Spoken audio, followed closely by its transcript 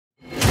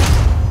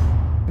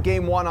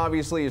Game 1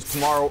 obviously is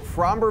tomorrow.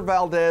 Framber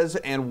Valdez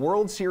and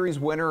World Series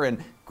winner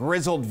and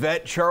grizzled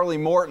vet Charlie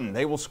Morton.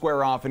 They will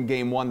square off in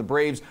Game 1. The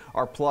Braves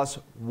are plus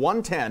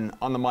 110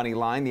 on the money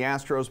line. The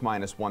Astros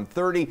minus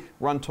 130.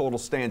 Run total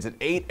stands at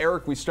 8.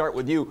 Erik, we start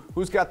with you.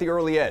 Who's got the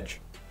early edge?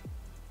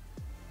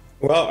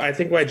 Well, I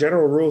think my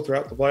general rule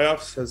throughout the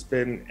playoffs has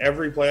been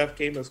every playoff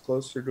game is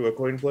closer to a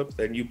coin flip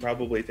than you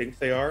probably think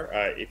they are.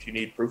 If you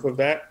need proof of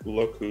that,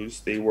 look who's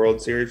the World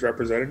Series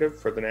representative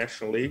for the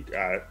National League.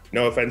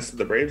 No offense to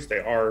the Braves, they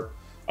are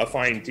a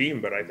fine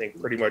team, but I think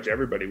pretty much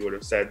everybody would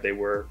have said they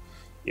were,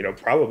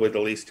 probably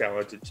the least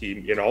talented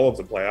team in all of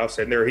the playoffs,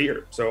 and they're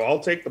here. So I'll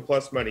take the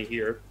plus money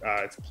here.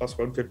 It's plus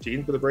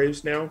 115 for the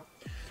Braves now.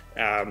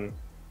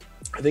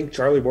 I think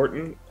Charlie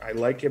Morton, I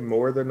like him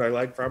more than I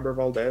like Framber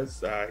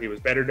Valdez. He was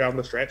better down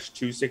the stretch,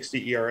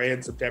 2.60 ERA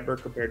in September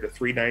compared to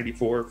 3.94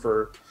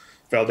 for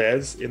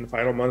Valdez in the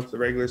final month of the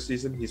regular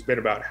season. He's been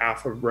about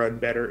half a run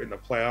better in the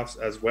playoffs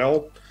as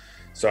well.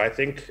 So I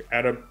think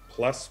at a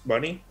plus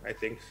money, I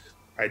think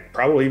I'd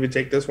probably even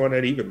take this one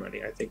at even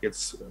money. I think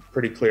it's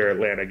pretty clear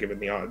Atlanta given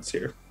the odds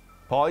here.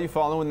 Paul, you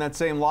following that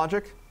same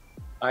logic?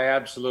 I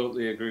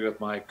absolutely agree with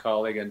my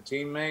colleague and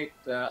teammate.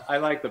 I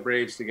like the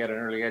Braves to get an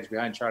early edge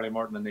behind Charlie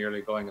Morton in the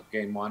early going of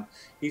Game 1.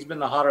 He's been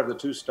the hotter of the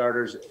two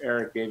starters.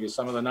 Erik gave you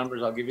some of the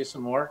numbers. I'll give you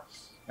some more.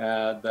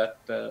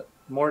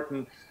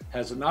 Morton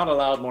has not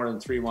allowed more than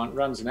 3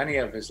 runs in any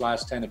of his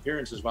last 10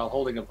 appearances while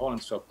holding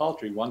opponents to a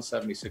paltry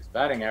 176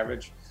 batting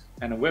average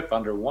and a whip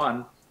under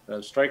 1. The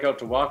strikeout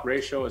to walk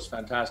ratio is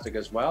fantastic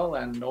as well,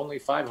 and only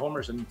 5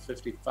 homers in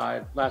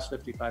last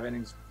 55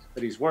 innings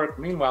that he's worked.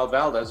 Meanwhile,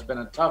 Valdez has been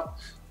a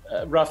tough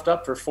roughed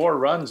up for 4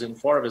 runs in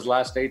 4 of his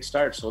last 8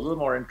 starts, so a little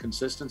more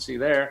inconsistency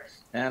there.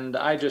 And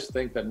I just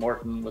think that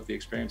Morton, with the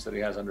experience that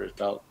he has under his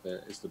belt,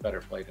 is the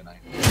better play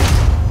tonight.